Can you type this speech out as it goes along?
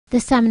The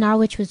seminar,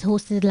 which was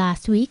hosted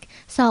last week,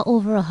 saw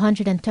over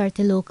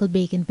 130 local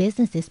baking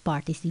businesses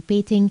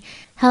participating.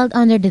 Held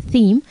under the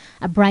theme,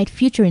 A Bright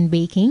Future in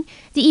Baking,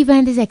 the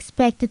event is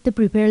expected to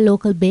prepare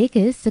local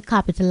bakers to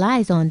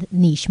capitalize on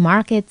niche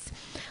markets.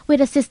 With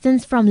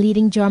assistance from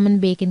leading German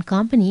baking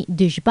company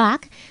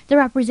Duschbach, the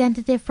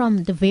representatives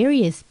from the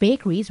various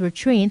bakeries were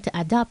trained to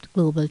adopt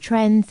global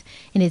trends.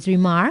 In his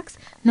remarks,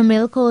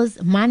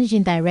 Nomilco's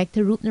managing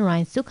director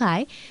Rupnarayan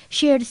Sukai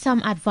shared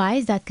some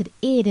advice that could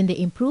aid in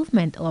the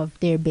improvement of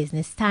their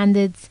business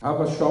standards. Have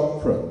a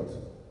shop front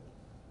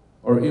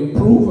or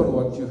improve on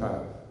what you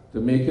have to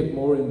make it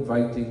more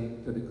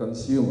inviting to the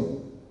consumer.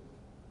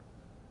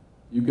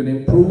 You can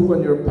improve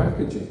on your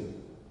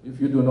packaging if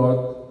you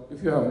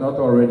have not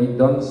already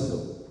done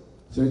so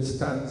it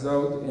stands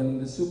out in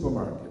the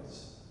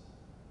supermarkets.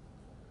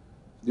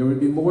 There will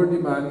be more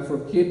demand for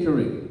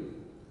catering,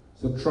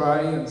 so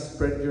try and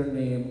spread your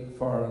name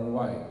far and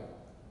wide.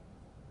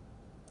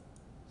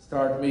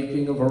 Start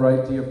making a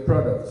variety of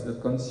products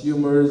that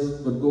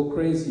consumers would go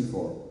crazy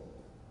for.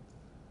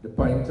 The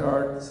pint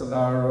tart,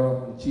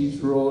 Solara, and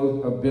cheese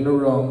roll have been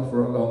around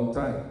for a long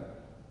time,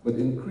 but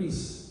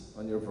increase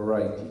on your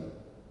variety.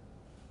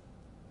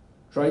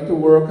 Try to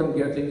work on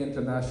getting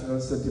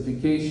international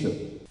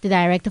certification. The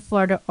director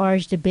further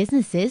urged the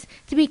businesses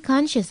to be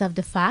conscious of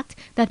the fact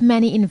that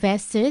many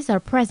investors are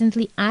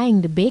presently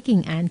eyeing the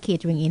baking and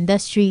catering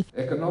industry.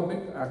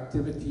 Economic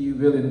activity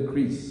will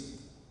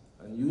increase,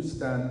 and you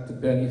stand to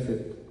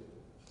benefit.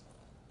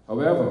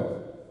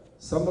 However,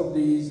 some of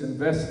these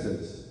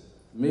investors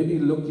may be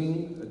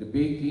looking at the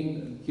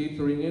baking and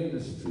catering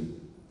industry,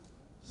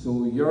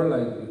 so your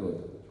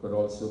livelihood could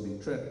also be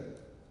threatened.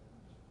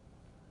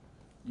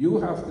 You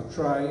have to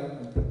try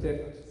and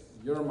protect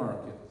your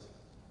market,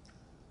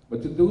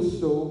 but to do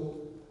so,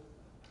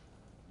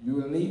 you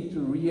will need to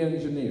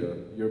re-engineer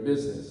your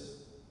business.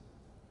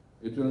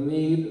 It will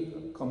need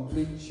a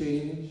complete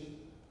change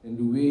in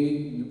the way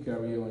you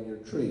carry on your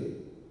trade.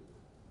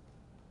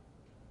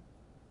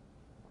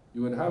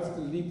 You would have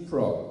to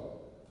leapfrog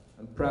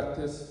and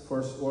practice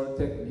first world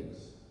techniques,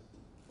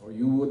 or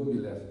you would be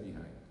left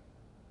behind.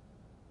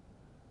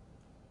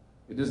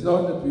 It is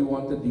not that we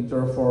want to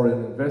deter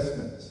foreign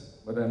investments,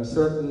 but I'm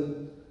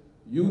certain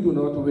you do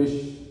not wish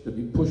to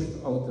be pushed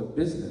out of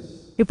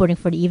business. Reporting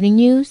for the Evening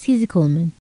News, Cece Coleman.